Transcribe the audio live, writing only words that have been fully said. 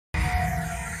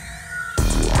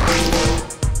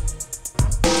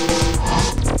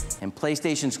And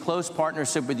PlayStation's close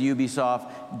partnership with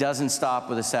Ubisoft doesn't stop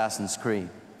with Assassin's Creed.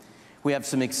 We have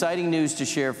some exciting news to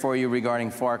share for you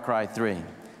regarding Far Cry 3.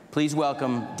 Please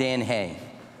welcome Dan Hay.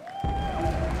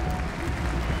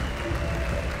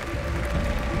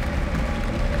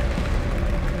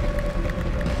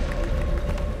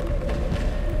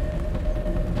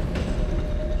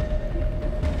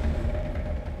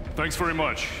 Thanks very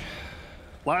much.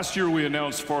 Last year we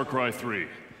announced Far Cry 3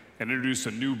 and introduced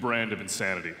a new brand of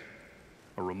insanity.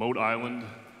 A remote island,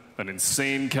 an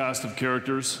insane cast of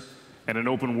characters, and an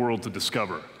open world to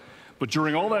discover. But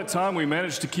during all that time, we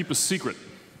managed to keep a secret.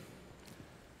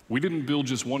 We didn't build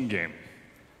just one game.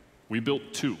 We built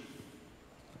two.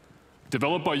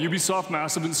 Developed by Ubisoft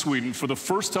Massive in Sweden, for the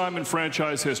first time in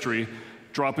franchise history,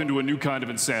 drop into a new kind of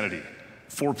insanity,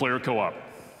 4-player co-op.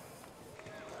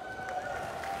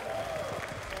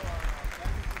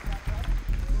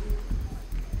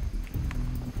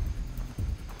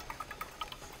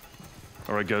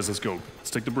 All right, guys, let's go. Let's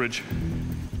take the bridge.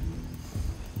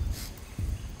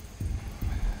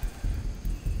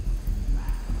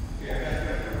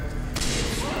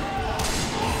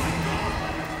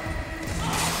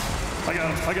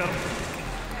 I got him.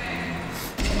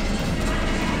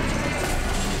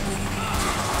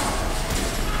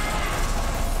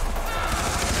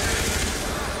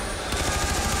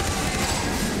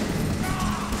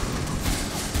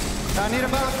 I need a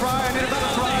battle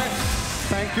cry,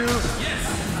 Thank you. Yes.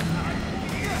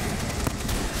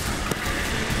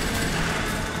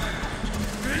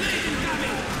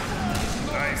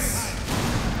 Nice.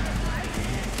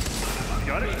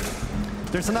 Got it?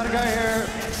 There's another guy here.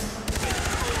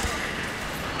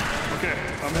 Okay,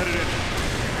 I'm headed in.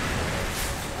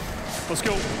 Let's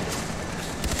go.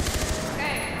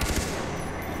 Okay.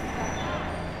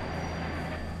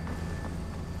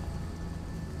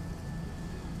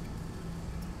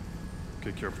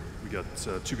 Okay, careful. We got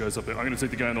two guys up there. I'm gonna take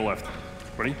the guy on the left.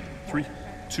 Ready? 3,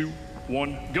 2,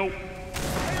 1, go.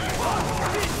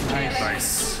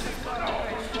 Nice.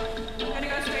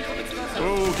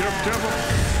 Oh, careful.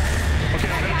 Okay,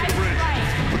 I'm headed to the bridge.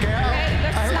 Okay,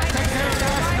 I take care of the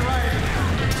guys on the right.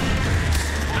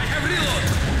 I have reload.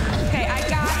 Okay, I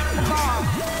got the bomb.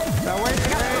 Now wait,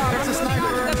 there's a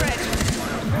sniper. The bridge.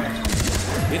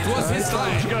 It was his A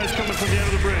bunch of guys coming from the end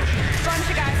of the bridge. Bunch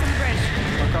of guys on the bridge.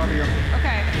 I'll cover you.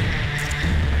 Okay.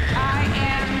 I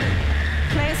am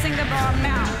placing the bomb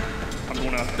now. I'm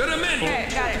going out. To the men. Okay,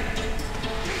 got it.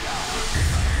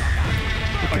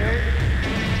 Okay.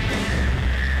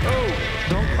 Oh,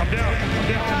 I'm down.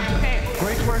 Okay.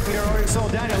 Great work, Leroy. So,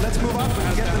 Daniel, let's move up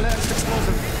and get the last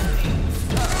explosive.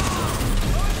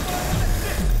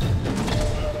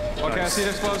 Okay, I see the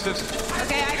explosives.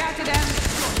 Okay, I got to them.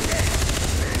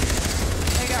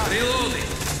 There you go. Reloading.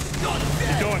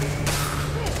 Keep going.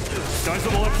 Guys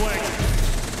on the left flank.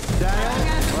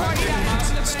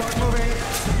 Daniel, start moving.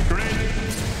 Grenade.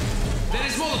 There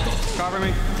is Molotov. Cover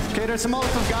me. Okay, there's a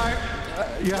Molotov guy.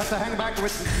 You have to hang back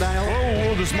with Daniel.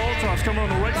 Whoa, there's Molotovs coming on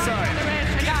the right On side. the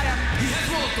bridge, I got him. He has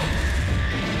Molotov.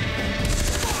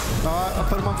 I'll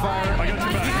put him on fire. I got your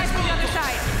back. Sniper on the other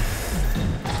side.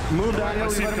 Move, I Daniel.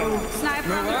 see You him better coming. move.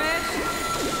 Sniper on the bridge.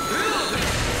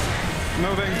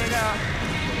 Moving. There you go.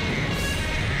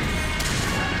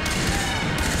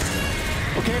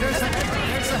 Okay, there's a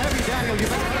heavy, Daniel. You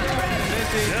better get down.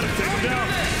 Yeah, take him down.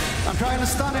 I'm trying to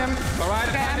stun him. All right,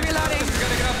 Okay, I'm reloading. we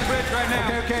gotta get off the bridge right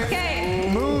now. Okay. Okay.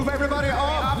 Move everybody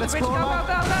off. Off the Let's bridge, blow go, him go, up.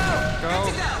 go,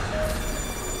 go.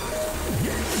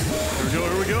 Go.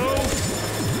 Here we go.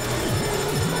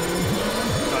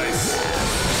 Nice.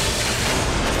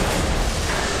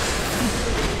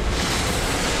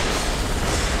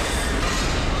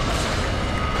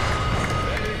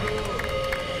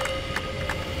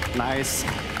 Nice.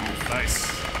 Nice.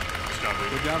 Good job,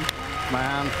 Good job.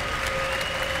 Man.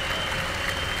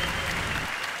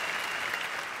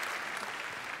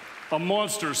 A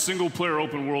monster single-player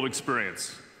open-world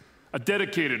experience. A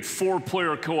dedicated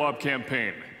 4-player co-op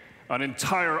campaign. An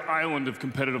entire island of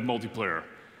competitive multiplayer.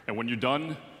 And when you're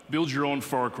done, build your own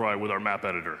Far Cry with our map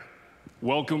editor.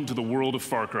 Welcome to the world of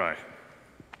Far Cry.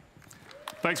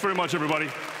 Thanks very much, everybody.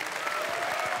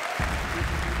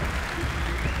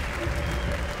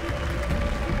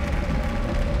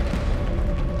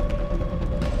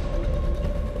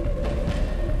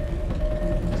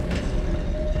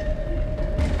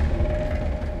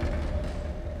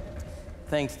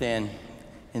 Thanks, Dan.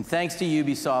 And thanks to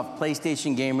Ubisoft,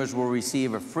 PlayStation gamers will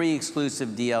receive a free exclusive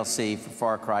DLC for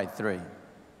Far Cry 3.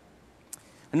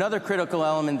 Another critical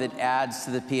element that adds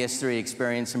to the PS3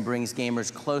 experience and brings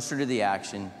gamers closer to the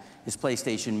action is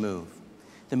PlayStation Move.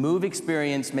 The Move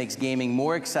experience makes gaming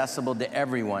more accessible to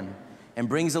everyone and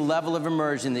brings a level of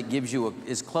immersion that gives you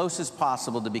as close as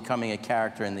possible to becoming a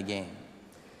character in the game.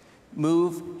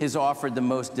 Move has offered the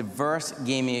most diverse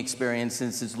gaming experience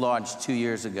since its launch 2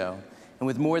 years ago. And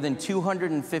with more than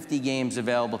 250 games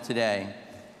available today,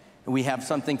 we have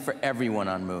something for everyone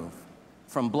on Move.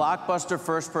 From blockbuster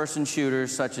first-person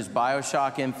shooters such as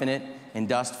BioShock Infinite and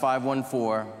Dust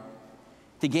 514,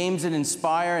 to games that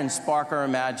inspire and spark our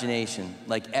imagination,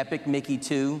 like Epic Mickey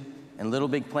 2 and Little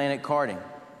Big Planet Karting,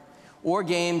 or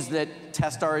games that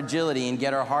test our agility and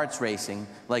get our hearts racing,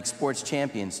 like Sports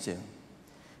Champions 2.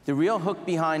 The real hook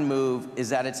behind Move is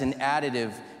that it's an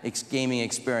additive gaming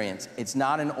experience. It's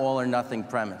not an all-or-nothing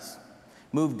premise.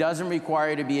 Move doesn't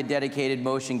require you to be a dedicated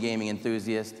motion gaming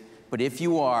enthusiast, but if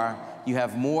you are, you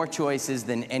have more choices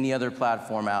than any other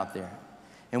platform out there.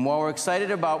 And while we're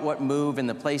excited about what Move and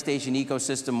the PlayStation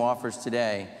ecosystem offers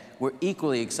today, we're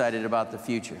equally excited about the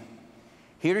future.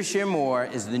 Here to share more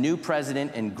is the new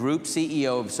president and group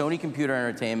CEO of Sony Computer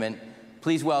Entertainment.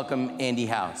 Please welcome Andy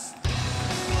House.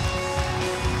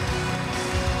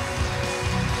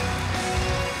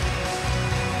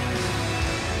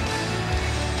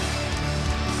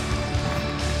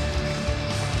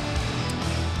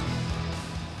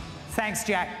 Thanks,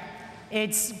 Jack.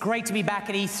 It's great to be back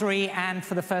at E3 and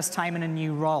for the first time in a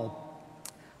new role.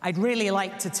 I'd really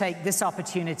like to take this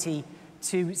opportunity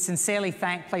to sincerely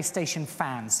thank PlayStation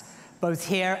fans, both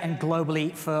here and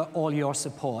globally, for all your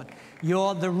support.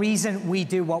 You're the reason we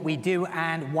do what we do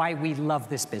and why we love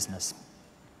this business.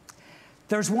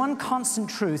 There's one constant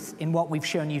truth in what we've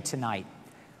shown you tonight.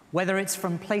 Whether it's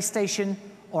from PlayStation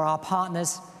or our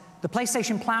partners, the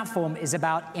PlayStation platform is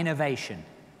about innovation.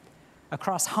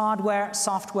 Across hardware,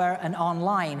 software, and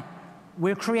online,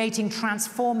 we're creating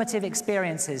transformative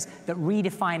experiences that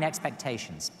redefine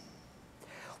expectations.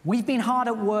 We've been hard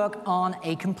at work on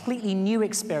a completely new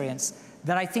experience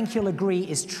that I think you'll agree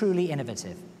is truly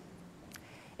innovative.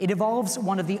 It evolves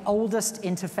one of the oldest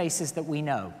interfaces that we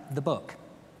know, the book,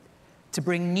 to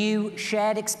bring new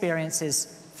shared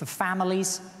experiences for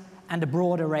families and a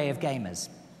broad array of gamers.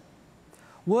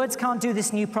 Words can't do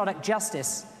this new product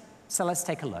justice, so let's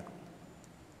take a look.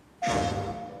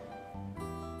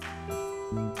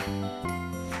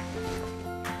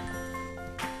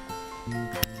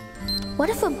 What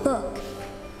if a book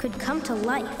could come to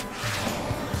life?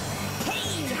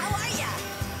 Hey, how are ya?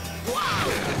 Wow,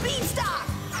 beanstalk!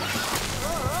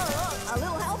 A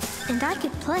little help? And I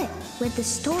could play with the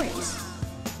stories.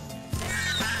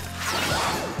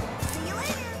 See you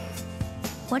later.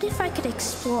 What if I could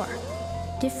explore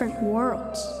different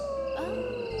worlds?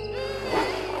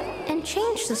 And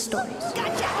change the stories.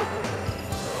 Gotcha!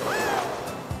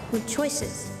 With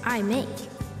choices I make.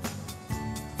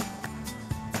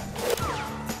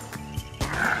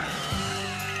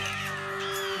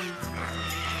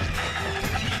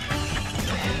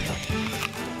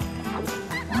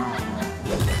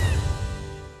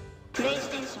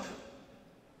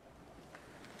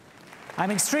 I'm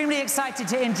extremely excited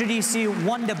to introduce you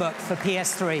Wonderbook for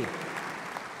PS3.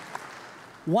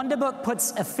 Wonderbook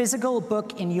puts a physical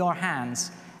book in your hands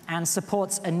and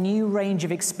supports a new range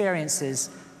of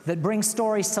experiences that bring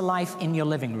stories to life in your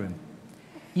living room,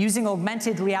 using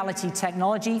augmented reality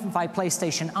technology by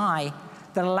PlayStation Eye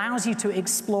that allows you to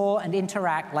explore and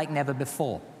interact like never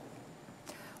before.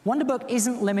 Wonderbook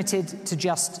isn't limited to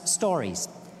just stories.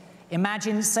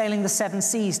 Imagine sailing the 7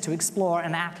 seas to explore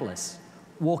an atlas,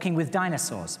 walking with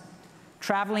dinosaurs,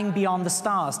 traveling beyond the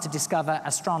stars to discover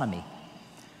astronomy.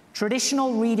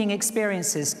 Traditional reading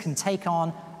experiences can take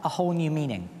on a whole new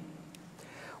meaning.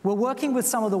 We're working with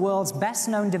some of the world's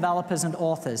best-known developers and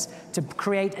authors to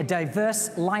create a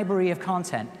diverse library of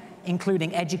content,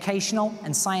 including educational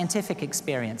and scientific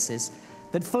experiences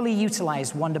that fully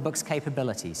utilize Wonderbook's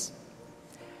capabilities.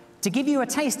 To give you a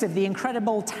taste of the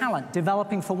incredible talent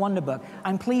developing for Wonderbook,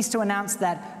 I'm pleased to announce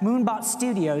that Moonbot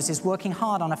Studios is working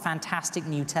hard on a fantastic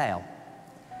new tale.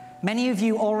 Many of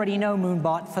you already know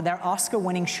Moonbot for their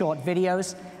Oscar-winning short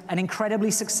videos and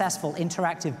incredibly successful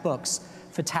interactive books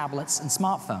for tablets and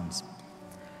smartphones.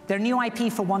 Their new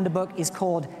IP for Wonderbook is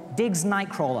called Diggs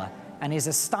Nightcrawler and is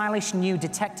a stylish new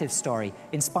detective story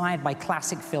inspired by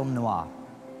classic film noir.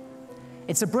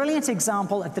 It's a brilliant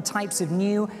example of the types of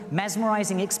new,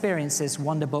 mesmerizing experiences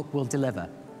Wonderbook will deliver.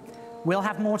 We'll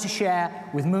have more to share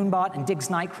with Moonbot and Diggs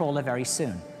Nightcrawler very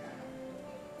soon.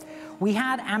 We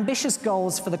had ambitious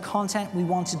goals for the content we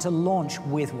wanted to launch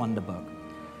with Wonderbook.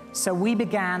 So we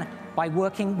began by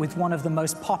working with one of the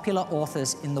most popular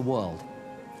authors in the world,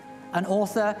 an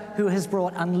author who has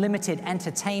brought unlimited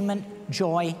entertainment,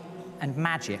 joy, and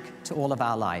magic to all of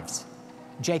our lives,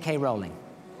 J.K. Rowling.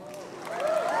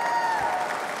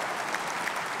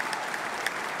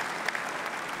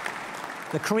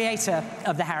 the creator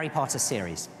of the Harry Potter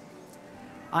series.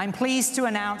 I'm pleased to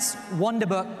announce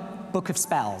Wonderbook Book of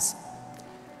Spells.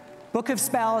 Book of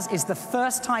Spells is the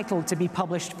first title to be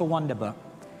published for Wonderbook,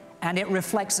 and it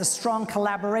reflects a strong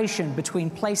collaboration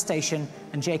between PlayStation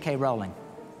and J.K. Rowling,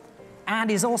 and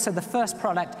is also the first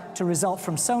product to result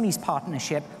from Sony's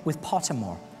partnership with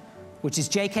Pottermore, which is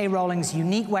J.K. Rowling's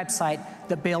unique website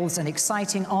that builds an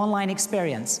exciting online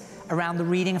experience around the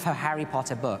reading of her Harry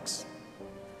Potter books.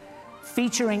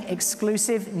 Featuring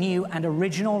exclusive, new, and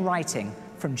original writing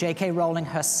from J.K. Rowling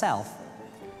herself,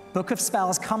 Book of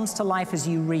Spells comes to life as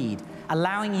you read,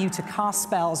 allowing you to cast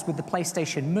spells with the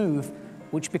PlayStation Move,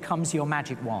 which becomes your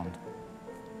magic wand.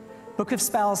 Book of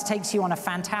Spells takes you on a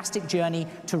fantastic journey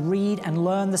to read and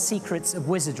learn the secrets of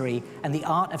wizardry and the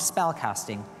art of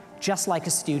spellcasting, just like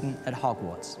a student at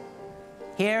Hogwarts.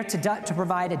 Here to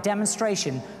provide a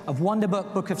demonstration of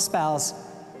Wonderbook Book of Spells,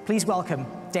 please welcome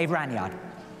Dave Ranyard.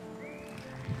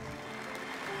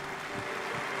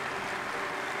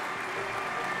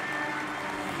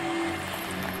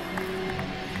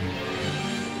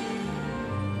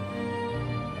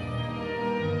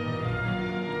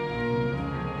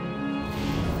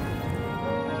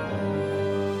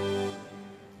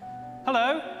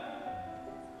 Hello.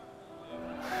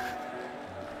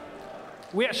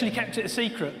 We actually kept it a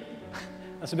secret.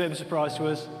 That's a bit of a surprise to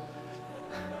us.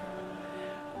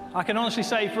 I can honestly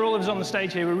say, for all of us on the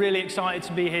stage here, we're really excited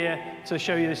to be here to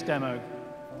show you this demo.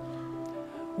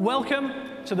 Welcome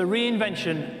to the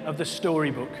reinvention of the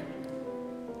storybook.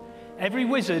 Every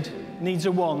wizard needs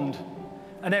a wand,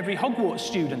 and every Hogwarts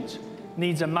student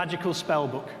needs a magical spell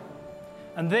book.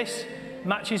 And this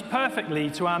matches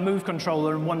perfectly to our Move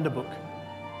controller and Wonderbook.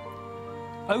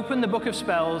 Open the Book of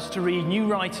Spells to read new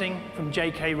writing from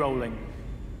J.K. Rowling.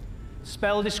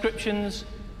 Spell descriptions,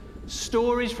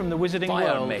 stories from the wizarding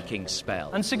world, fire-making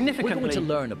spell. And significantly, we're going to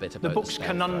learn a bit about the book's the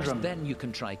conundrum. First, then you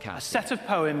can try casting. A set of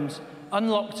poems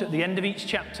unlocked at the end of each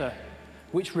chapter,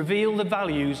 which reveal the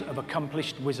values of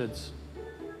accomplished wizards.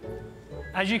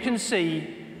 As you can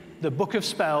see, the Book of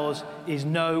Spells is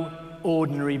no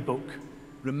ordinary book.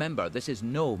 Remember, this is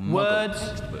no Muggle words,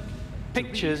 textbook.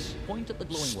 pictures,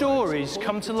 stories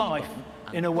come to life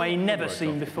in a way never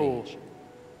seen before.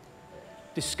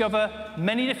 Discover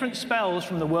many different spells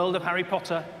from the world of Harry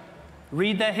Potter,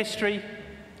 read their history,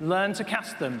 learn to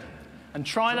cast them, and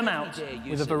try them out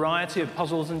with a variety of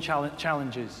puzzles and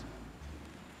challenges.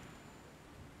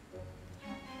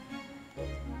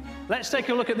 Let's take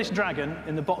a look at this dragon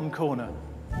in the bottom corner.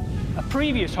 A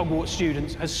previous Hogwarts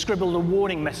student has scribbled a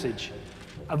warning message.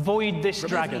 Avoid this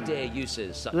dragon. Everyday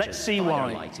uses such Let's as see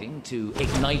why. firelighting to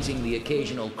igniting the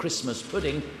occasional Christmas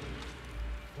pudding.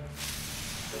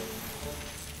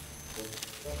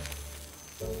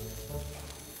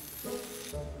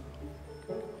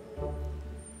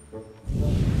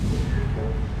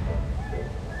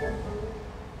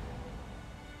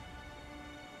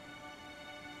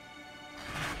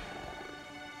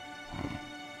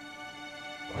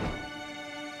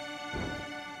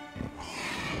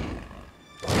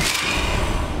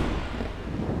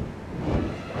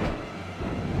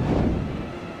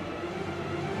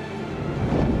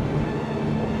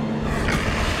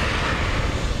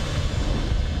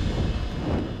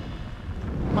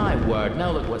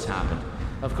 Now look what's happened.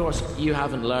 Of course, you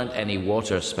haven't learned any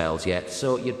water spells yet,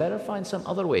 so you'd better find some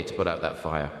other way to put out that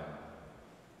fire.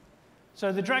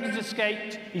 So the dragon's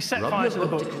escaped, he set fire to the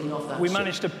book, we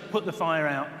managed to put the fire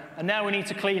out, and now we need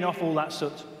to clean off all that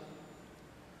soot.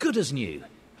 Good as new.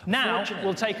 Now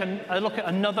we'll take a look at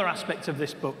another aspect of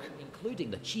this book. Including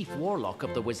the chief warlock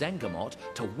of the Wizengamot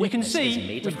to witness You can his see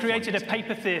native we've created a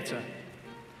paper theatre.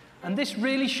 And this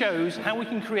really shows how we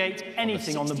can create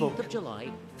anything on the book. Of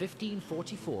July,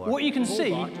 1544, what you can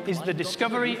see is the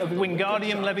discovery of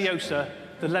Wingardium Leviosa,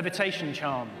 the levitation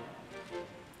charm.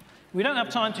 We don't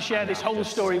have time to share this whole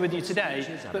story with you today,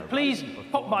 but please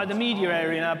pop by the media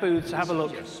area in our booth to have a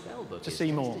look to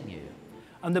see more.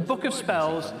 And the Book of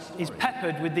Spells is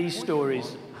peppered with these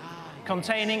stories,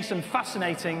 containing some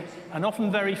fascinating and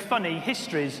often very funny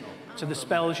histories to the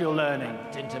spells you're learning.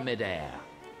 Into midair.